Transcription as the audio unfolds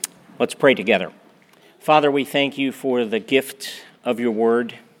Let's pray together. Father, we thank you for the gift of your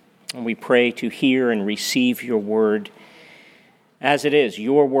word, and we pray to hear and receive your word as it is,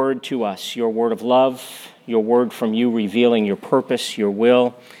 your word to us, your word of love, your word from you revealing your purpose, your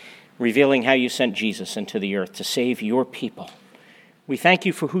will, revealing how you sent Jesus into the earth to save your people. We thank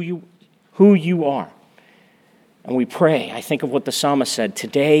you for who you are. And we pray, I think of what the psalmist said,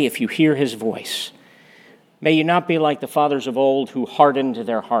 today if you hear his voice, may you not be like the fathers of old who hardened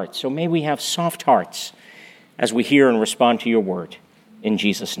their hearts. So may we have soft hearts as we hear and respond to your word. In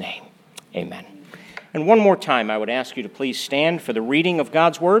Jesus' name, amen. And one more time, I would ask you to please stand for the reading of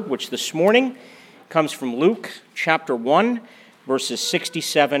God's word, which this morning comes from Luke chapter 1, verses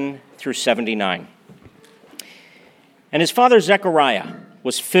 67 through 79. And his father Zechariah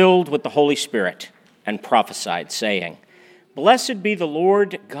was filled with the Holy Spirit and prophesied, saying, Blessed be the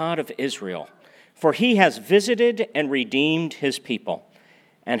Lord God of Israel, for he has visited and redeemed his people,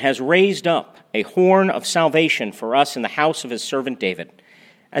 and has raised up a horn of salvation for us in the house of his servant David,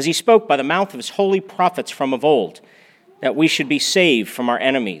 as he spoke by the mouth of his holy prophets from of old, that we should be saved from our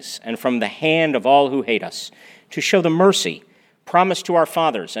enemies and from the hand of all who hate us, to show the mercy promised to our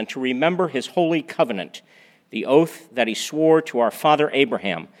fathers, and to remember his holy covenant, the oath that he swore to our father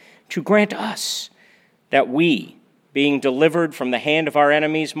Abraham, to grant us that we, being delivered from the hand of our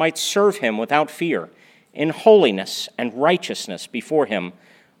enemies, might serve him without fear, in holiness and righteousness before him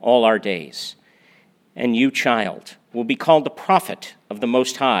all our days. And you, child, will be called the prophet of the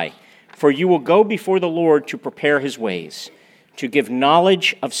Most High, for you will go before the Lord to prepare his ways, to give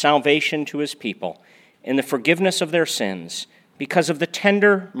knowledge of salvation to his people, in the forgiveness of their sins, because of the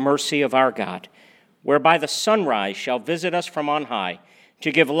tender mercy of our God, whereby the sunrise shall visit us from on high,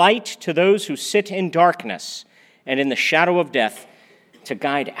 to give light to those who sit in darkness and in the shadow of death, to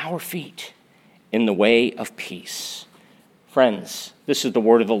guide our feet in the way of peace. Friends, this is the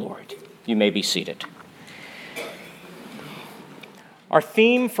word of the Lord. You may be seated. Our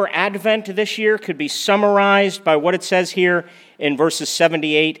theme for Advent this year could be summarized by what it says here in verses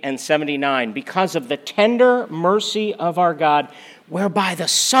 78 and 79. Because of the tender mercy of our God, whereby the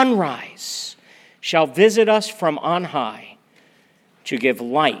sunrise shall visit us from on high, to give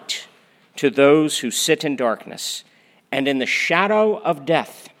light to those who sit in darkness, and in the shadow of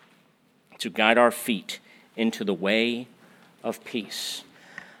death, to guide our feet into the way of peace.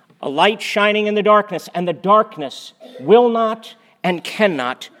 A light shining in the darkness, and the darkness will not and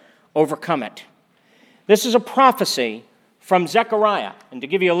cannot overcome it. This is a prophecy from Zechariah. And to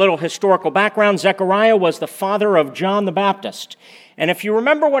give you a little historical background, Zechariah was the father of John the Baptist. And if you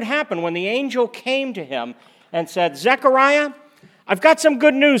remember what happened when the angel came to him and said, Zechariah, I've got some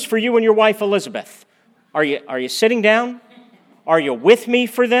good news for you and your wife Elizabeth. Are you sitting down? Are you with me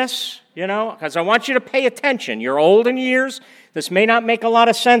for this? You know, because I want you to pay attention. You're old in years. This may not make a lot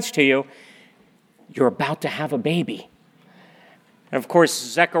of sense to you. You're about to have a baby. And of course,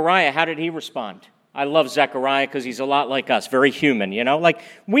 Zechariah, how did he respond? I love Zechariah because he's a lot like us, very human, you know? Like,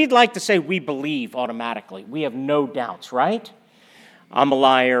 we'd like to say we believe automatically. We have no doubts, right? I'm a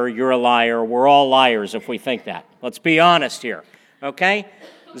liar, you're a liar, we're all liars if we think that. Let's be honest here, okay?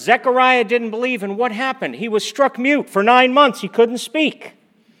 Zechariah didn't believe, and what happened? He was struck mute for 9 months. He couldn't speak.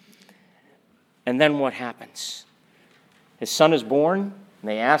 And then what happens? His son is born, and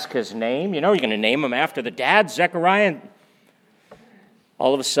they ask his name. You know, you're going to name him after the dad, Zechariah. And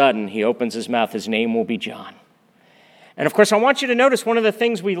all of a sudden, he opens his mouth. His name will be John. And of course, I want you to notice one of the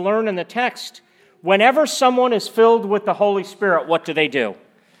things we learn in the text. Whenever someone is filled with the Holy Spirit, what do?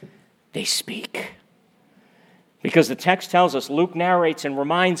 They speak. Because the text tells us, Luke narrates and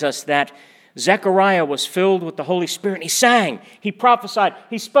reminds us that Zechariah was filled with the Holy Spirit. And he sang, he prophesied,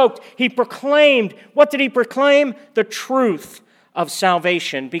 he spoke, he proclaimed. What did he proclaim? The truth of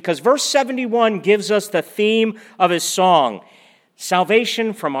salvation. Because verse 71 gives us the theme of his song.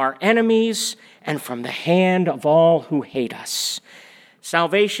 Salvation from our enemies and from the hand of all who hate us.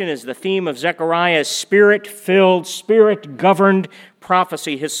 Salvation is the theme of Zechariah's spirit-filled, spirit-governed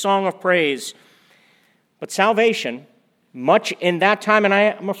prophecy, his song of praise. But salvation, much in that time, and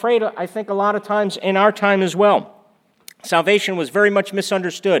I'm afraid I think a lot of times in our time as well, salvation was very much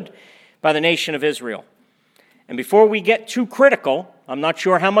misunderstood by the nation of Israel. And before we get too critical, I'm not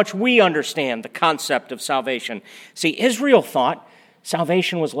sure how much we understand the concept of salvation. See, Israel thought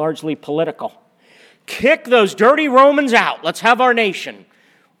salvation was largely political. Kick those dirty Romans out. Let's have our nation.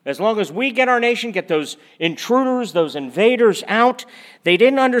 As long as we get our nation, get those intruders, those invaders out. They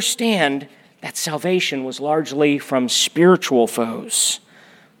didn't understand that salvation was largely from spiritual foes,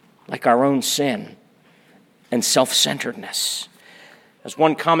 like our own sin and self-centeredness. As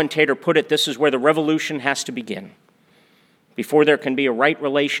one commentator put it, this is where the revolution has to begin. Before there can be a right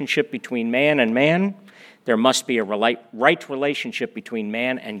relationship between man and man, there must be a right relationship between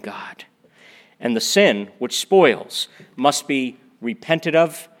man and God. And the sin which spoils must be repented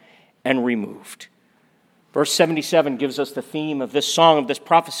of and removed. Verse 77 gives us the theme of this song, of this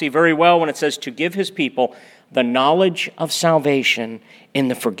prophecy very well when it says, to give his people the knowledge of salvation in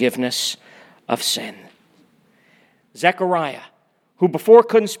the forgiveness of sin. Zechariah, who before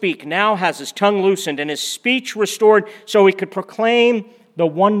couldn't speak, now has his tongue loosened and his speech restored so he could proclaim the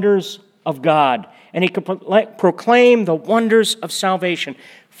wonders of God. And he could proclaim the wonders of salvation.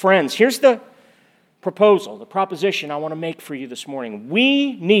 Friends, here's the proposal, the proposition I want to make for you this morning.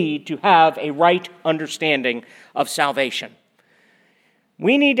 We need to have a right understanding of salvation.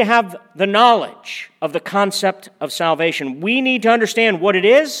 We need to have the knowledge of the concept of salvation. We need to understand what it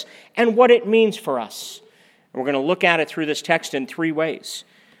is and what it means for us. And we're going to look at it through this text in three ways.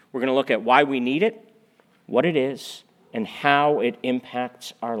 We're going to look at why we need it, what it is, and how it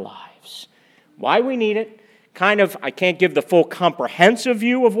impacts our lives. Why we need it, I can't give the full comprehensive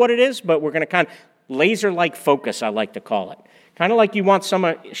view of what it is, but we're going to kind of laser-like focus, I like to call it. Kind of like you want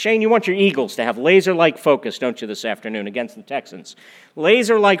Shane, you want your Eagles to have laser-like focus, don't you, this afternoon against the Texans?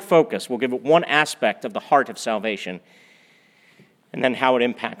 Laser-like focus. We'll give it one aspect of the heart of salvation and then how it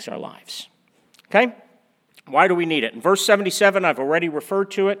impacts our lives. Okay? Why do we need it? In verse 77, I've already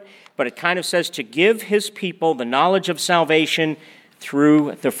referred to it, but it kind of says to give his people the knowledge of salvation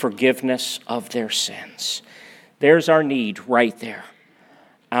through the forgiveness of their sins. There's our need right there.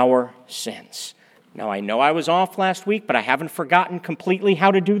 Our sins. Now, I know I was off last week, but I haven't forgotten completely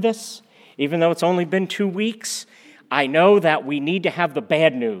how to do this. Even though it's only been 2 weeks, I know that we need to have the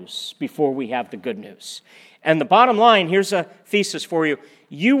bad news before we have the good news. And the bottom line, here's a thesis for you.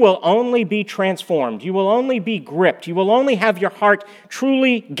 You will only be transformed. You will only be gripped. You will only have your heart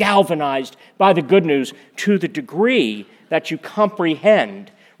truly galvanized by the good news to the degree that you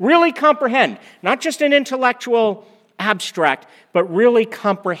comprehend, really comprehend, not just an intellectual abstract, but really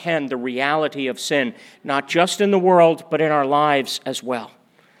comprehend the reality of sin, not just in the world, but in our lives as well.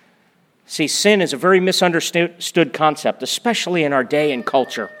 See, sin is a very misunderstood concept, especially in our day and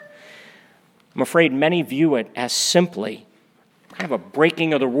culture. I'm afraid many view it as simply kind of a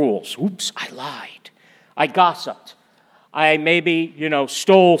breaking of the rules. Oops, I lied. I gossiped. I maybe,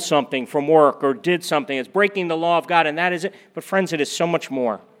 stole something from work or did something. It's breaking the law of God, and that is it. But friends, it is so much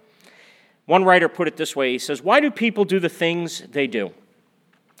more. One writer put it this way. He says, why do people do the things they do?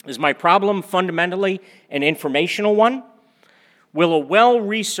 Is my problem fundamentally an informational one? Will a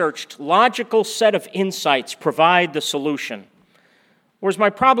well-researched, logical set of insights provide the solution? Or is my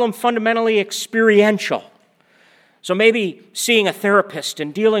problem fundamentally experiential? So maybe seeing a therapist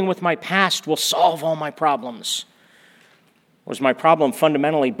and dealing with my past will solve all my problems. Or is my problem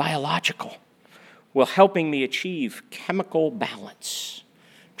fundamentally biological? Will helping me achieve chemical balance,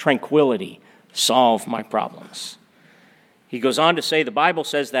 tranquility, solve my problems? He goes on to say, the Bible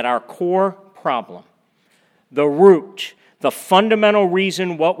says that our core problem, the root, the fundamental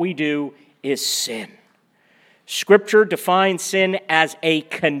reason what we do is sin. Scripture defines sin as a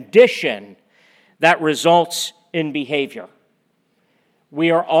condition that results in behavior. We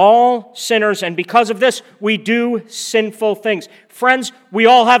are all sinners, and because of this, we do sinful things. Friends, we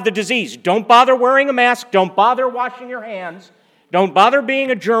all have the disease. Don't bother wearing a mask. Don't bother washing your hands. Don't bother being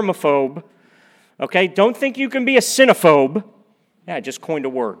a germaphobe. Okay? Don't think you can be a sinophobe. Yeah, I just coined a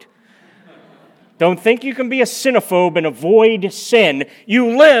word. Don't think you can be a sinophobe and avoid sin.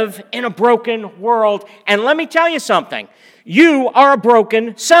 You live in a broken world. And let me tell you something. You are a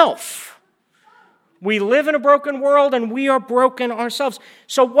broken self. We live in a broken world and we are broken ourselves.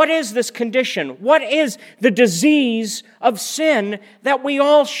 So what is this condition? What is the disease of sin that we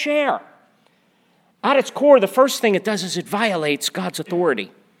all share? At its core, the first thing it does is it violates God's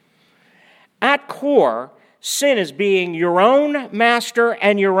authority. At core, sin is being your own master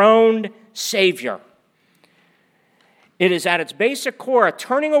and your own savior. It is at its basic core a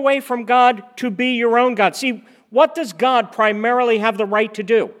turning away from God to be your own God. See, what does God primarily have the right to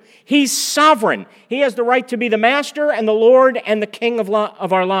do? He's sovereign. He has the right to be the master and the Lord and the king of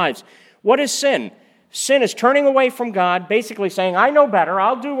our lives. What is sin? Sin is turning away from God, basically saying, I know better,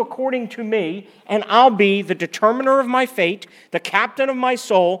 I'll do according to me, and I'll be the determiner of my fate, the captain of my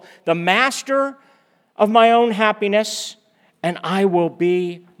soul, the master of my own happiness, and I will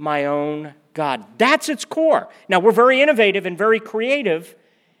be my own God. That's its core. Now, we're very innovative and very creative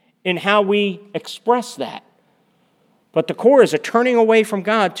in how we express that. But the core is a turning away from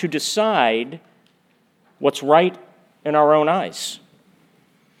God to decide what's right in our own eyes.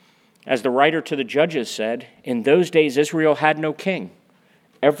 As the writer to the Judges said, in those days Israel had no king.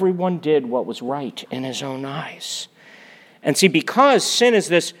 Everyone did what was right in his own eyes. And see, because sin is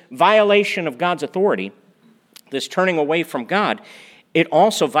this violation of God's authority, this turning away from God, it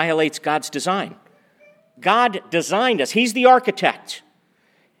also violates God's design. God designed us. He's the architect.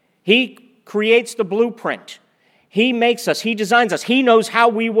 He creates the blueprint. He makes us. He designs us. He knows how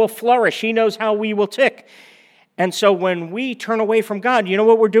we will flourish. He knows how we will tick. And so when we turn away from God, you know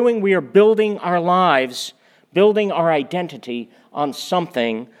what we're doing? We are building our lives, building our identity on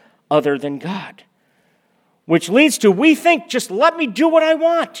something other than God. Which leads to, we think, just let me do what I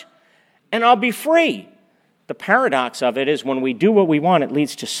want, and I'll be free. The paradox of it is when we do what we want, it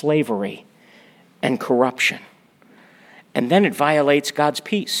leads to slavery and corruption. And then it violates God's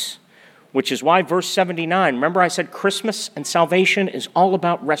peace, which is why verse 79, remember I said Christmas and salvation is all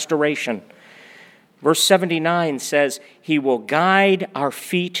about restoration. Verse 79 says, He will guide our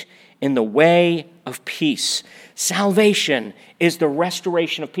feet in the way of peace. Salvation is the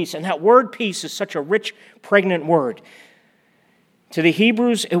restoration of peace. And that word peace is such a rich, pregnant word. To the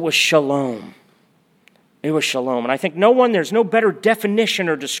Hebrews, it was shalom. It was shalom. And I think there's no better definition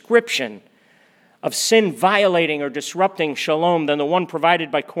or description of sin violating or disrupting shalom than the one provided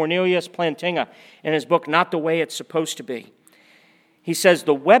by Cornelius Plantinga in his book, Not the Way It's Supposed to Be. He says,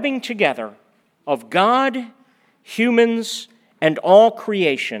 the webbing together of God, humans, and all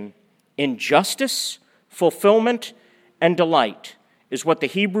creation in justice, fulfillment, and delight is what the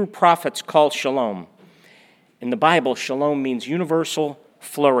Hebrew prophets call shalom. In the Bible, shalom means universal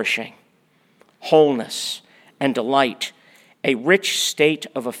flourishing, wholeness, and delight, a rich state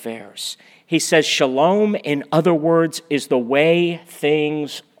of affairs. He says shalom, in other words, is the way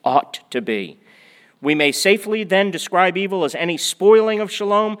things ought to be. We may safely then describe evil as any spoiling of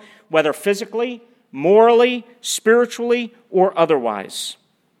shalom, whether physically, morally, spiritually, or otherwise.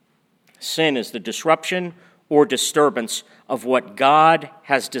 Sin is the disruption or disturbance of what God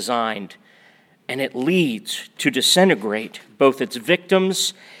has designed, and it leads to disintegrate both its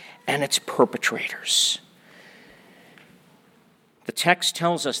victims and its perpetrators. The text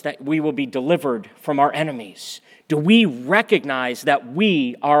tells us that we will be delivered from our enemies. Do we recognize that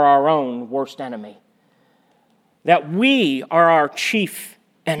we are our own worst enemy? That we are our chief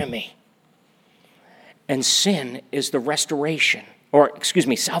enemy? And sin is the restoration,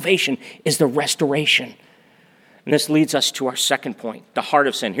 salvation is the restoration. And this leads us to our second point, the heart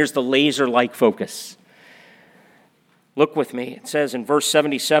of sin. Here's the laser-like focus. Look with me. It says in verse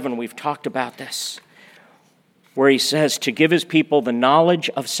 77, we've talked about this, where he says to give his people the knowledge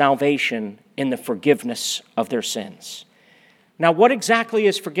of salvation in the forgiveness of their sins. Now, what exactly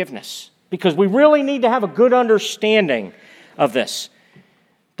is forgiveness? Because we really need to have a good understanding of this.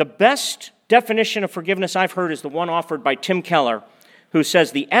 The best definition of forgiveness I've heard is the one offered by Tim Keller, who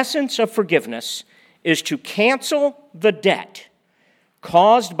says the essence of forgiveness is to cancel the debt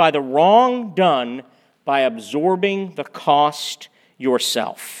caused by the wrong done by absorbing the cost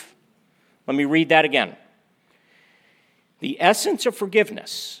yourself. Let me read that again. The essence of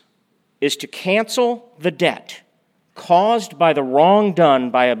forgiveness is to cancel the debt caused by the wrong done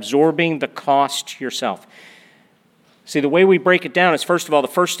by absorbing the cost yourself. See, the way we break it down is, first of all, the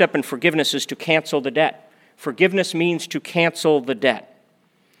first step in forgiveness is to cancel the debt. Forgiveness means to cancel the debt.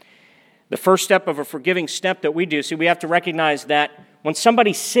 The first step of a forgiving step that we do, we have to recognize that when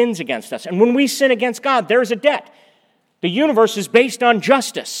somebody sins against us, and when we sin against God, there's a debt. The universe is based on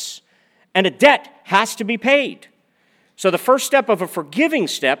justice, and a debt has to be paid. So the first step of a forgiving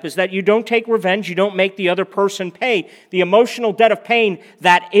step is that you don't take revenge, you don't make the other person pay. The emotional debt of pain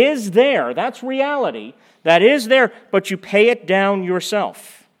that is there, that's reality, that is there, but you pay it down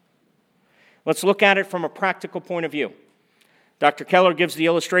yourself. Let's look at it from a practical point of view. Dr. Keller gives the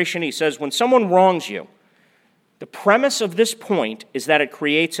illustration. He says, when someone wrongs you, the premise of this point is that it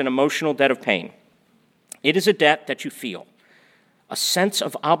creates an emotional debt of pain. It is a debt that you feel, a sense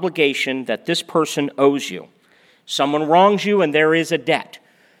of obligation that this person owes you. Someone wrongs you and there is a debt.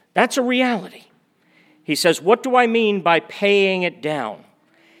 That's a reality. He says, what do I mean by paying it down?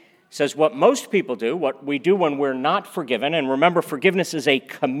 He says, what most people do, what we do when we're not forgiven, and remember, forgiveness is a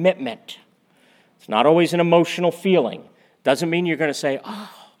commitment. It's not always an emotional feeling. Doesn't mean you're going to say,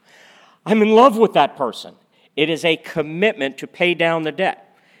 I'm in love with that person. It is a commitment to pay down the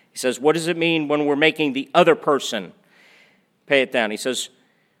debt. He says, what does it mean when we're making the other person pay it down? He says,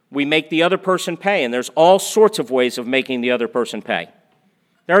 we make the other person pay, and there's all sorts of ways of making the other person pay.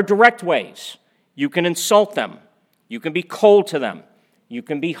 There are direct ways. You can insult them. You can be cold to them. You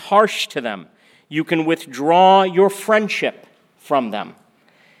can be harsh to them. You can withdraw your friendship from them.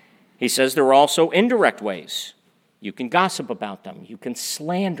 He says there are also indirect ways. You can gossip about them. You can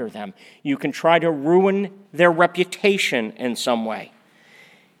slander them. You can try to ruin their reputation in some way.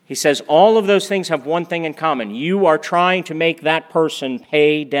 He says all of those things have one thing in common. You are trying to make that person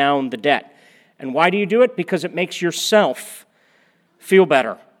pay down the debt. And why do you do it? Because it makes yourself feel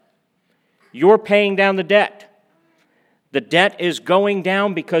better. You're paying down the debt. The debt is going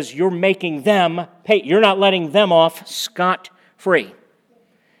down because you're making them pay. You're not letting them off scot-free.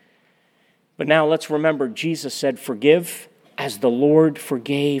 But now let's remember, Jesus said, forgive as the Lord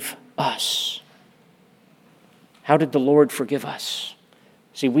forgave us. How did the Lord forgive us?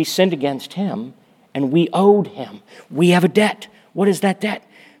 See, we sinned against him and we owed him. We have a debt. What is that debt?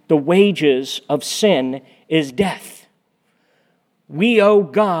 The wages of sin is death. We owe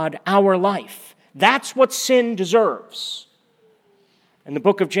God our life. That's what sin deserves. And the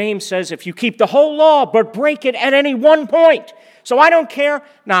book of James says, if you keep the whole law but break it at any one point. So I don't care.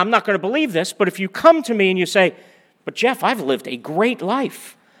 Now, I'm not going to believe this, but if you come to me and you say, but Jeff, I've lived a great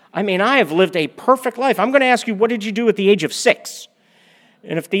life. I mean, I have lived a perfect life. I'm going to ask you, what did you do at the age of 6?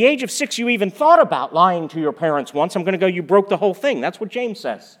 And if at the age of 6 you even thought about lying to your parents once, I'm going to go, you broke the whole thing. That's what James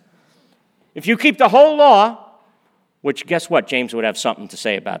says. If you keep the whole law, which guess what? James would have something to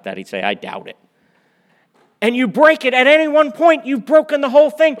say about that. He'd say, I doubt it. And you break it at any one point, you've broken the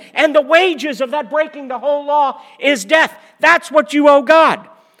whole thing. And the wages of that breaking the whole law is death. That's what you owe God.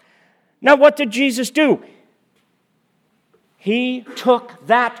 Now, what did Jesus do? He took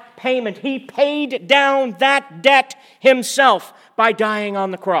that payment. He paid down that debt himself by dying on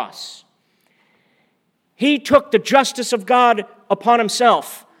the cross. He took the justice of God upon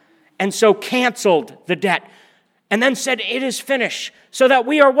himself and so canceled the debt. And then said, it is finished. So that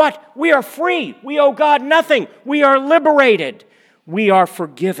we are what? We are free. We owe God nothing. We are liberated. We are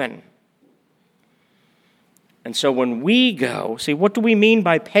forgiven. And so when we go, see, what do we mean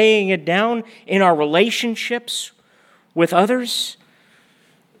by paying it down in our relationships with others?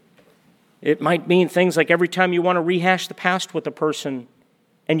 It might mean things like every time you want to rehash the past with a person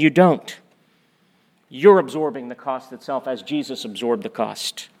and you don't. You're absorbing the cost itself as Jesus absorbed the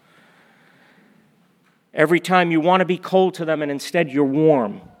cost. Every time you want to be cold to them and instead you're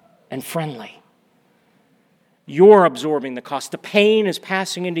warm and friendly. You're absorbing the cost. The pain is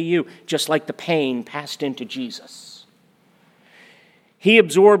passing into you just like the pain passed into Jesus. He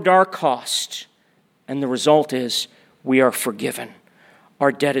absorbed our cost, and the result is we are forgiven.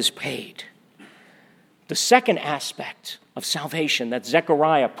 Our debt is paid. The second aspect of salvation that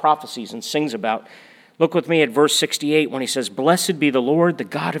Zechariah prophesies and sings about, look with me at verse 68 when he says, blessed be the Lord, the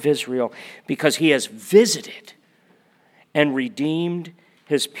God of Israel, because he has visited and redeemed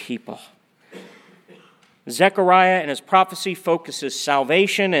his people. Zechariah in his prophecy focuses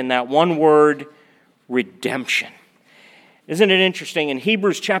salvation in that one word, redemption. Isn't it interesting? In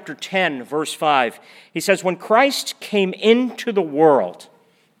Hebrews chapter 10, verse 5, he says, when Christ came into the world,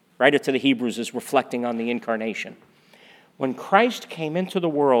 writer to the Hebrews is reflecting on the incarnation. When Christ came into the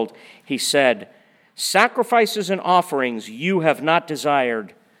world, he said, sacrifices and offerings you have not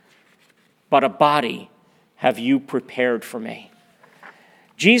desired, but a body have you prepared for me.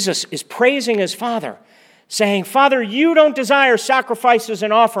 Jesus is praising his Father, saying, Father, you don't desire sacrifices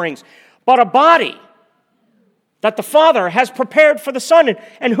and offerings, but a body that the Father has prepared for the Son.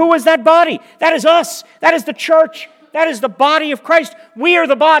 And who is that body? That is us. That is the church. That is the body of Christ. We are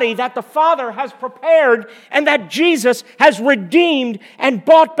the body that the Father has prepared and that Jesus has redeemed and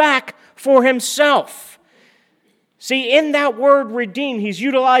bought back for himself. See, in that word redeem, he's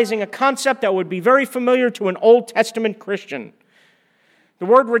utilizing a concept that would be very familiar to an Old Testament Christian. The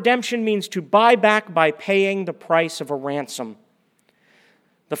word redemption means to buy back by paying the price of a ransom.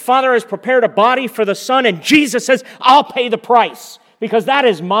 The Father has prepared a body for the Son, and Jesus says, I'll pay the price because that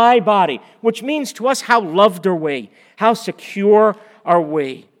is my body, which means to us, how loved are we? How secure are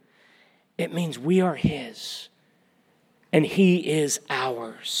we? It means we are his, and he is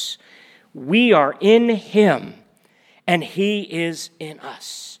ours. We are in him, and he is in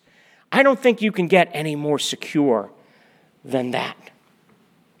us. I don't think you can get any more secure than that.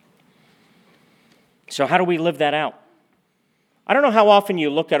 So how do we live that out? I don't know how often you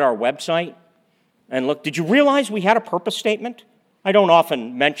look at our website and look, did you realize we had a purpose statement? I don't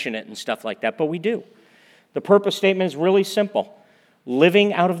often mention it and stuff like that, but we do. The purpose statement is really simple.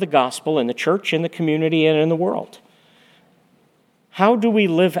 Living out of the gospel in the church, in the community, and in the world. How do we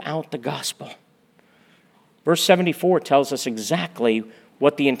live out the gospel? Verse 74 tells us exactly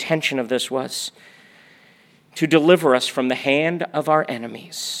what the intention of this was. To deliver us from the hand of our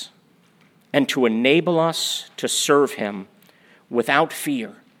enemies and to enable us to serve him without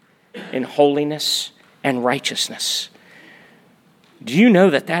fear in holiness and righteousness. Do you know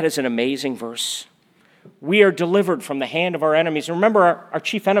that that is an amazing verse? We are delivered from the hand of our enemies. Remember, our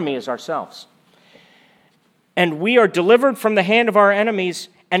chief enemy is ourselves. And we are delivered from the hand of our enemies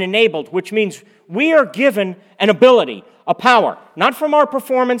and enabled, which means we are given an ability, a power, not from our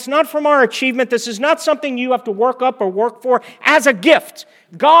performance, not from our achievement. This is not something you have to work up or work for. As a gift,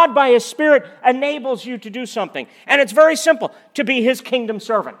 God, by His Spirit, enables you to do something. And it's very simple, to be His kingdom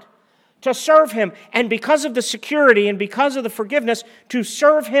servant, to serve Him, and because of the security and because of the forgiveness, to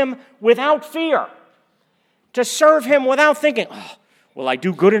serve Him without fear, to serve Him without thinking, oh, will I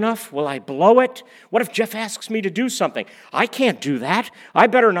do good enough? Will I blow it? What if Jeff asks me to do something? I can't do that. I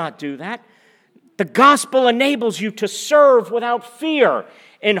better not do that. The gospel enables you to serve without fear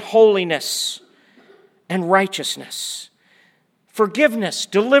in holiness and righteousness. Forgiveness,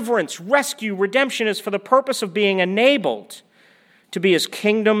 deliverance, rescue, redemption is for the purpose of being enabled to be His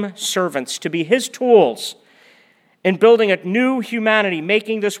kingdom servants, to be His tools in building a new humanity,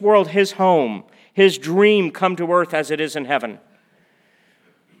 making this world His home, His dream come to earth as it is in heaven.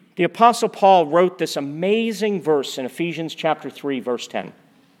 The Apostle Paul wrote this amazing verse in Ephesians chapter 3, verse 10.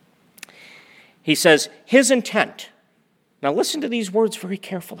 He says, his intent, now listen to these words very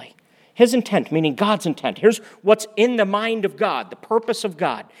carefully. His intent, meaning God's intent. Here's what's in the mind of God, the purpose of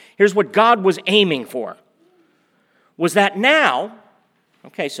God. Here's what God was aiming for. Was that now,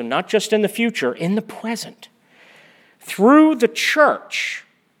 okay, so not just in the future, in the present, through the church,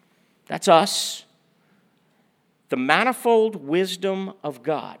 that's us, the manifold wisdom of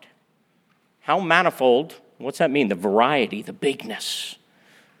God. How manifold, what's that mean? The variety, the bigness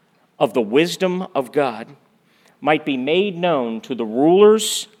of the wisdom of God might be made known to the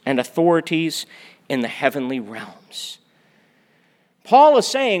rulers and authorities in the heavenly realms. Paul is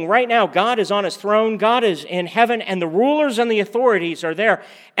saying right now, God is on His throne, God is in heaven, and the rulers and the authorities are there.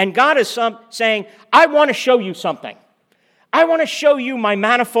 And God is saying, I want to show you something. I want to show you my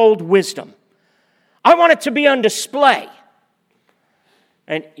manifold wisdom. I want it to be on display.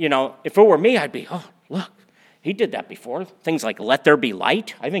 And, if it were me, I'd be, oh, look, He did that before. Things like let there be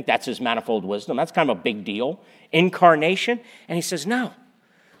light. I think that's His manifold wisdom. That's kind of a big deal. Incarnation. And He says, no,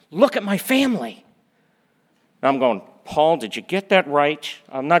 look at my family. And I'm going, Paul, did you get that right?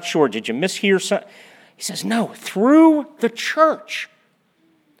 I'm not sure. Did you mishear something? He says, no, through the church,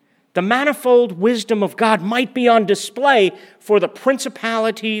 the manifold wisdom of God might be on display for the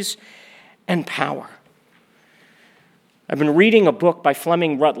principalities and power. I've been reading a book by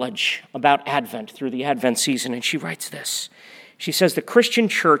Fleming Rutledge about Advent through the Advent season, and she writes this. She says, the Christian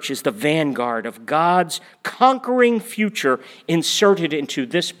church is the vanguard of God's conquering future inserted into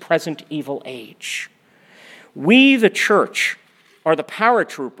this present evil age. We, the church, are the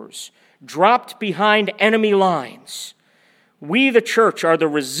paratroopers dropped behind enemy lines. We, the church, are the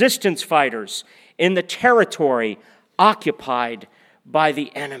resistance fighters in the territory occupied by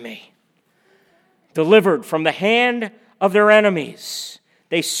the enemy. Delivered from the hand of their enemies,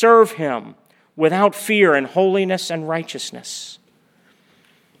 they serve Him without fear in holiness and righteousness.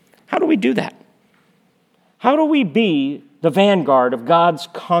 How do we do that? How do we be the vanguard of God's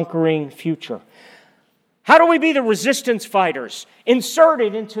conquering future? How do we be the resistance fighters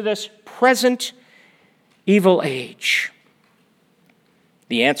inserted into this present evil age?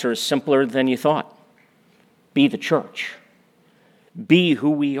 The answer is simpler than you thought. Be the church. Be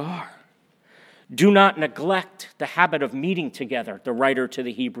who we are. Do not neglect the habit of meeting together, the writer to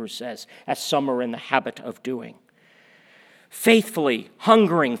the Hebrews says, as some are in the habit of doing. Faithfully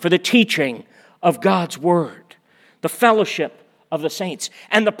hungering for the teaching of God's word, the fellowship of the saints,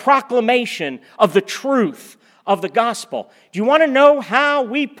 and the proclamation of the truth of the gospel. Do you want to know how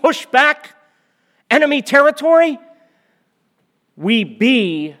we push back enemy territory? We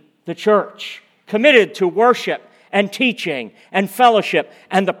be the church, committed to worship and teaching and fellowship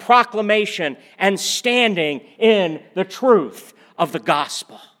and the proclamation and standing in the truth of the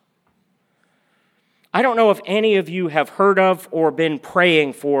gospel. I don't know if any of you have heard of or been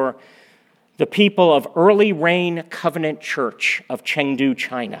praying for the people of Early Rain Covenant Church of Chengdu,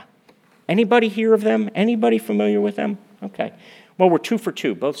 China. Anybody hear of them? Anybody familiar with them? Okay. Well, we're 2 for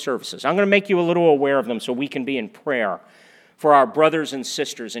 2, both services. I'm going to make you a little aware of them so we can be in prayer for our brothers and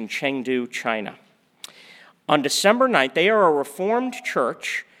sisters in Chengdu, China. On December 9th, they are a Reformed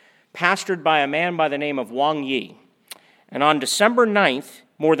church pastored by a man by the name of Wang Yi. And on December 9th,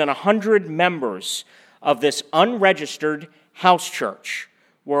 more than 100 members of this unregistered house church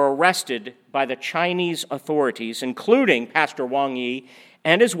were arrested by the Chinese authorities, including Pastor Wang Yi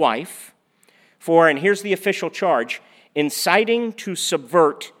and his wife, for, and here's the official charge, inciting to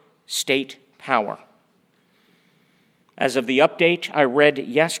subvert state power. As of the update I read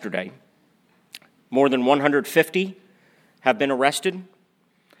yesterday, more than 150 have been arrested,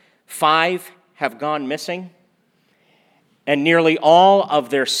 5 have gone missing, and nearly all of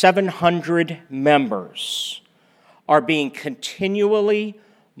their 700 members are being continually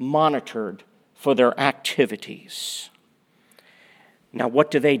monitored for their activities. Now,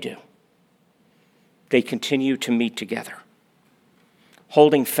 what do? They continue to meet together,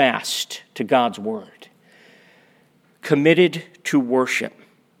 holding fast to God's word, committed to worship,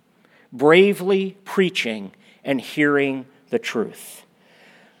 bravely preaching and hearing the truth.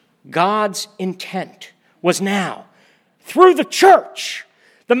 God's intent was now, through the church,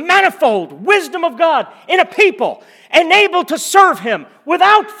 the manifold wisdom of God in a people enabled to serve Him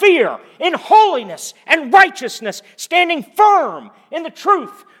without fear, in holiness and righteousness, standing firm in the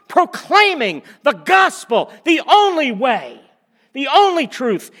truth, proclaiming the gospel, the only way, the only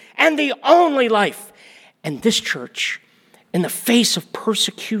truth, and the only life. And this church, in the face of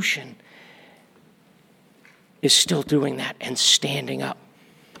persecution, is still doing that and standing up.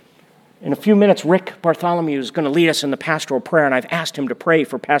 In a few minutes, Rick Bartholomew is going to lead us in the pastoral prayer, and I've asked him to pray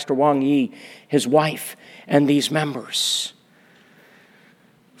for Pastor Wang Yi, his wife, and these members.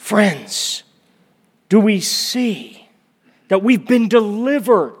 Friends, do we see that we've been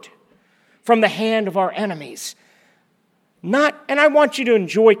delivered from the hand of our enemies? And I want you to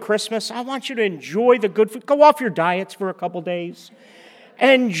enjoy Christmas. I want you to enjoy the good food. Go off your diets for a couple days.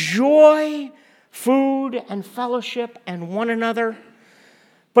 Enjoy food and fellowship and one another.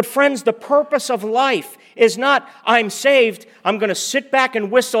 But friends, the purpose of life is not, I'm saved, I'm going to sit back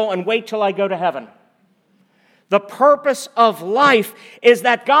and whistle and wait till I go to heaven. The purpose of life is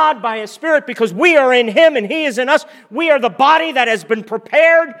that God, by His Spirit, because we are in Him and He is in us, we are the body that has been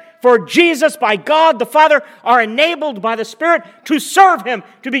prepared for Jesus by God the Father, are enabled by the Spirit to serve Him,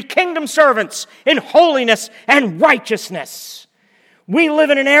 to be kingdom servants in holiness and righteousness. We live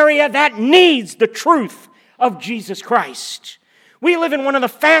in an area that needs the truth of Jesus Christ. We live in one of the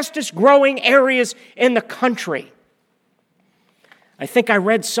fastest growing areas in the country. I think I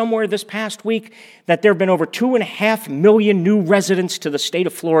read somewhere this past week that there have been over 2.5 million new residents to the state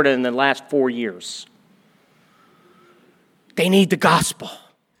of Florida in the last 4 years. They need the gospel.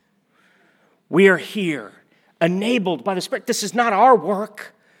 We are here, enabled by the Spirit. This is not our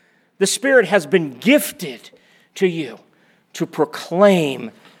work. The Spirit has been gifted to you to proclaim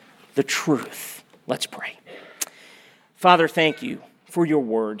the truth. Let's pray. Father, thank you for your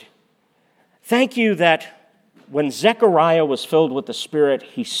word. Thank you that when Zechariah was filled with the Spirit,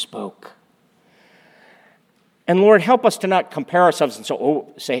 he spoke. And Lord, help us to not compare ourselves and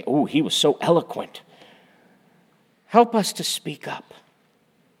say, he was so eloquent. Help us to speak up,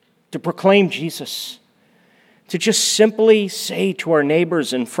 to proclaim Jesus, to just simply say to our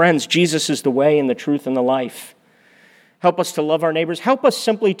neighbors and friends, Jesus is the way and the truth and the life. Help us to love our neighbors. Help us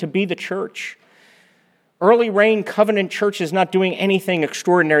simply to be the church. Early Rain Covenant Church is not doing anything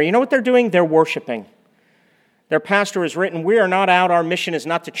extraordinary. You know what they're doing? They're worshiping. Their pastor has written, we are not out. Our mission is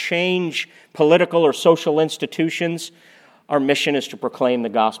not to change political or social institutions. Our mission is to proclaim the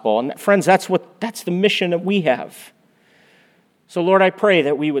gospel. And friends, that's the mission that we have. So Lord, I pray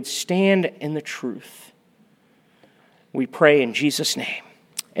that we would stand in the truth. We pray in Jesus' name.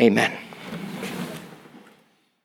 Amen.